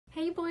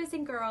boys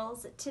and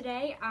girls,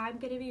 today I'm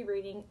going to be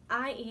reading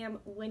I Am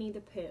Winnie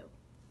the Pooh.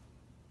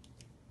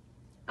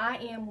 I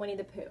Am Winnie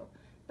the Pooh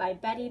by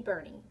Betty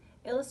Burney,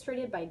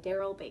 illustrated by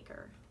Daryl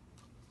Baker.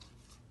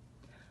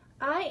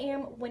 I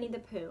am Winnie the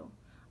Pooh.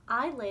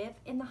 I live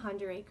in the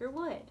 100-acre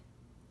wood.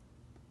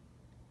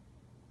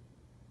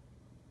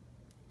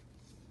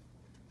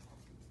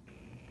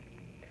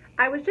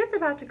 I was just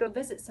about to go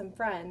visit some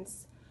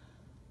friends.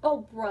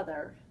 Oh,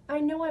 brother, I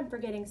know I'm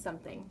forgetting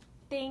something.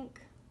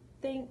 Think.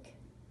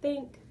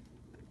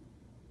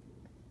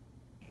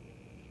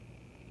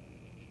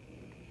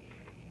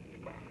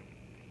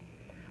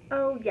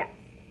 Oh, yes.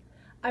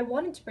 I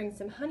wanted to bring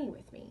some honey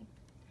with me,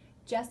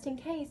 just in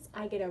case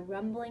I get a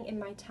rumbling in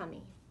my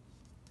tummy.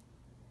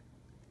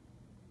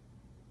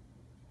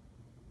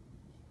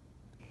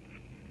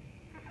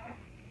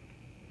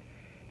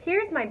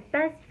 Here's my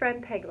best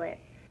friend Piglet.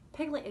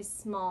 Piglet is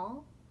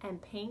small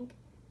and pink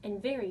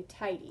and very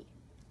tidy.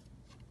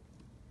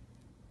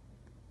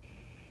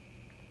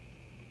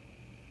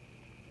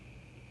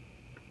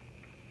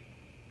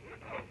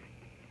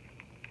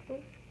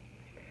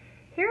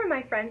 Here are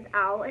my friends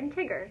Owl and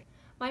Tigger.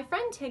 My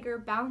friend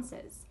Tigger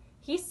bounces.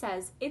 He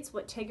says it's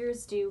what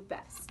Tiggers do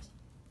best.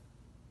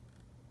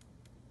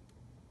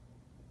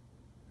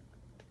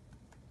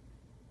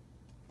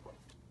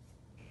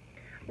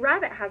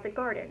 Rabbit has a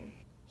garden.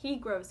 He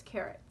grows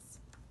carrots.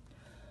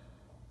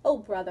 Oh,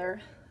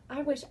 brother,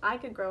 I wish I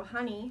could grow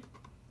honey.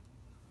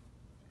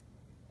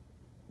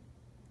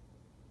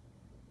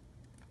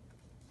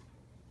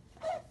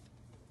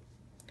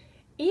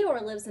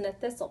 Eeyore lives in a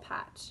thistle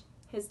patch.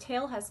 His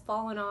tail has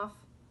fallen off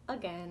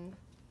again.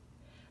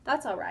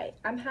 That's all right.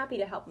 I'm happy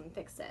to help him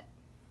fix it.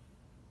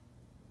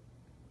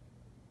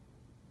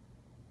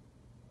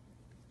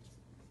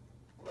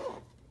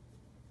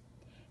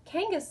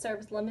 Kangas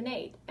serves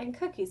lemonade and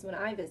cookies when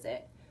I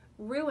visit.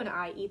 Roo and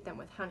I eat them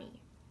with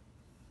honey.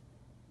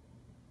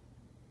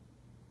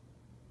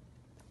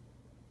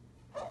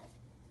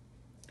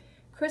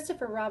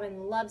 Christopher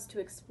Robin loves to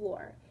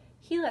explore.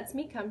 He lets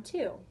me come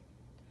too.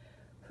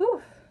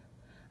 Whew!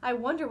 I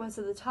wonder what's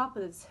at the top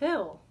of this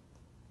hill.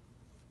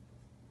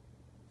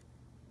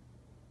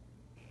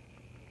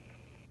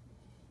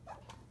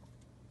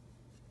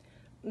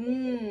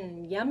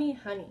 Yummy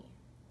honey.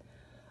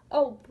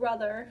 Oh,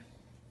 brother.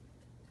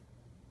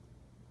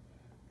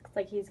 Looks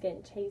like he's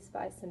getting chased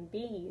by some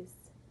bees.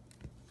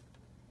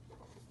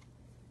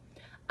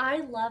 I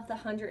love the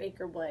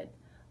 100-acre wood.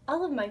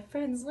 All of my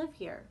friends live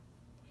here,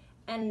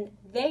 and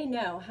they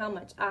know how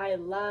much I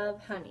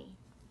love honey.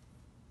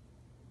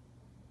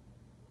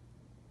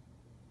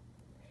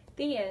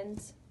 The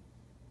end.